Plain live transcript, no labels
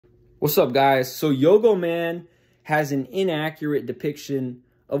What's up, guys? So Yogo Man has an inaccurate depiction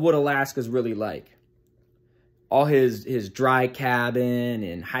of what Alaska's really like. All his dry cabin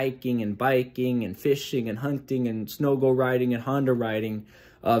and hiking and biking and fishing and hunting and snow-go riding and Honda riding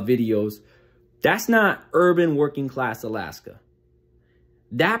videos. That's not urban working class Alaska.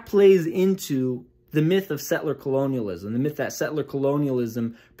 That plays into the myth of settler colonialism, the myth that settler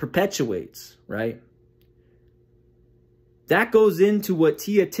colonialism perpetuates, right? That goes into what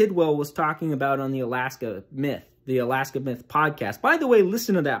Tia Tidwell was talking about on the Alaska Myth podcast. By the way,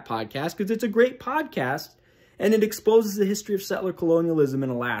 listen to that podcast because it's a great podcast and it exposes the history of settler colonialism in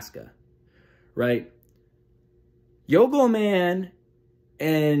Alaska, right? Yogo Man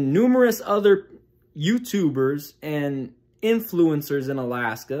and numerous other YouTubers and influencers in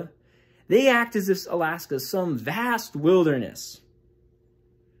Alaska, they act as if Alaska is some vast wilderness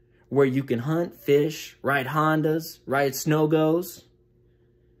where you can hunt, fish, ride Hondas, ride snow-goes,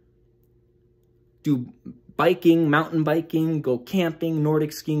 do biking, mountain biking, go camping,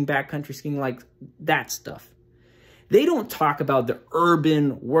 Nordic skiing, backcountry skiing, like that stuff. They don't talk about the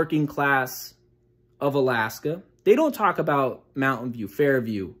urban working class of Alaska. They don't talk about Mountain View,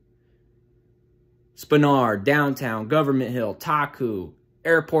 Fairview, Spanard, Downtown, Government Hill, Taku,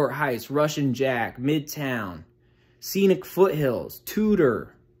 Airport Heights, Russian Jack, Midtown, Scenic Foothills,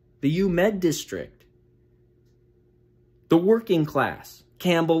 Tudor, the UMed District, the working class,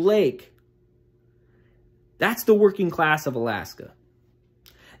 Campbell Lake. That's the working class of Alaska.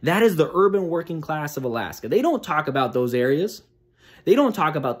 That is the urban working class of Alaska. They don't talk about those areas. They don't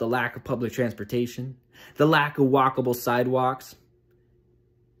talk about the lack of public transportation, the lack of walkable sidewalks,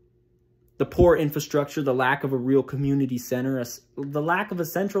 the poor infrastructure, the lack of a real community center, the lack of a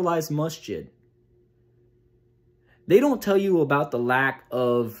centralized masjid. They don't tell you about the lack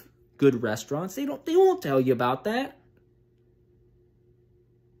of good restaurants. They won't tell you about that.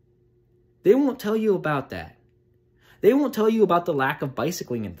 They won't tell you about that. They won't tell you about the lack of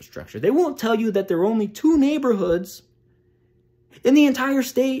bicycling infrastructure. They won't tell you that there are only 2 neighborhoods in the entire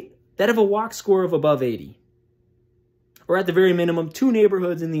state that have a walk score of above 80. Or at the very minimum, 2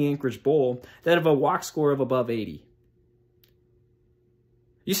 neighborhoods in the Anchorage Bowl that have a walk score of above 80.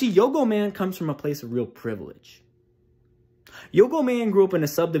 You see, Yogo Man comes from a place of real privilege. Yogo Man grew up in a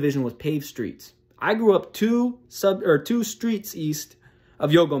subdivision with paved streets. I grew up 2 streets east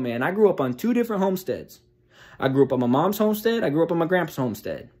of Yogo Man. I grew up on 2 different homesteads. I grew up on my mom's homestead. I grew up on my grandpa's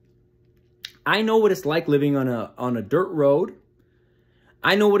homestead. I know what it's like living on a dirt road.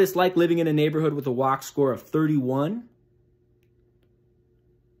 I know what it's like living in a neighborhood with a walk score of 31.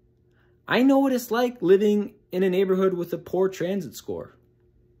 I know what it's like living in a neighborhood with a poor transit score,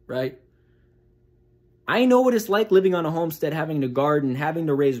 right? I know what it's like living on a homestead, having to garden, having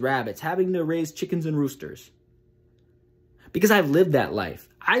to raise rabbits, having to raise chickens and roosters. Because I've lived that life.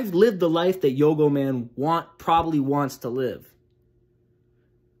 I've lived the life that Yogo Man probably wants to live.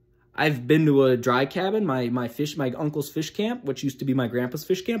 I've been to a dry cabin. My uncle's fish camp, which used to be my grandpa's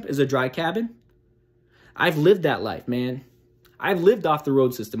fish camp, is a dry cabin. I've lived that life, man. I've lived off the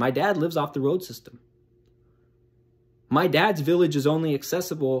road system. My dad lives off the road system. My dad's village is only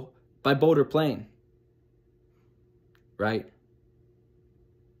accessible by boat or plane. Right?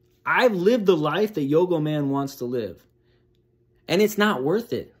 I've lived the life that Yogo Man wants to live. And it's not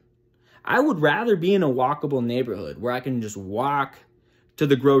worth it. I would rather be in a walkable neighborhood where I can just walk to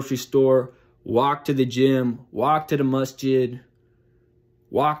the grocery store, walk to the gym, walk to the masjid,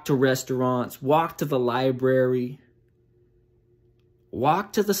 walk to restaurants, walk to the library,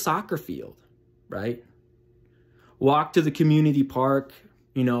 walk to the soccer field, right? Walk to the community park,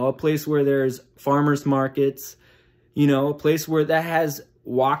 you know, a place where there's farmers markets, you know, a place where that has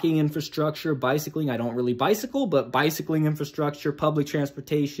walking infrastructure, bicycling. I don't really bicycle, but bicycling infrastructure, public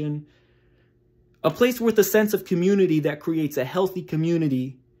transportation. A place with a sense of community that creates a healthy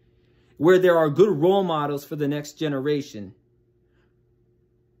community where there are good role models for the next generation.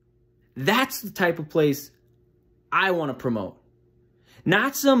 That's the type of place I want to promote.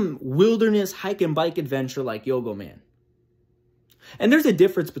 Not some wilderness hike and bike adventure like Yogo Man. And there's a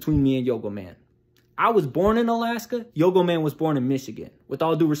difference between me and Yogo Man. I was born in Alaska. Yogo Man was born in Michigan. With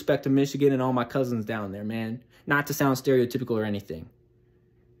all due respect to Michigan and all my cousins down there, man. Not to sound stereotypical or anything.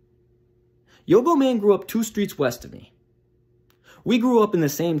 Yogo Man grew up 2 streets west of me. We grew up in the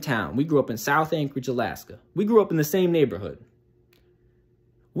same town. We grew up in South Anchorage, Alaska. We grew up in the same neighborhood.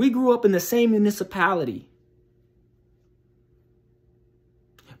 We grew up in the same municipality.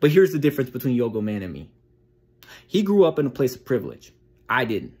 But here's the difference between Yogo Man and me. He grew up in a place of privilege. I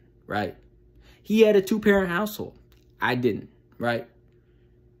didn't, right? He had a 2-parent household. I didn't, right?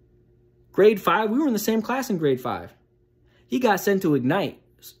 Grade 5, we were in the same class in grade 5. He got sent to Ignite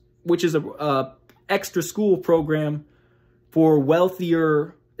which is a extra school program for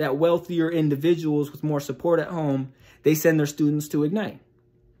wealthier individuals with more support at home, they send their students to Ignite.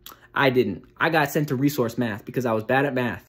 I didn't. I got sent to resource math because I was bad at math.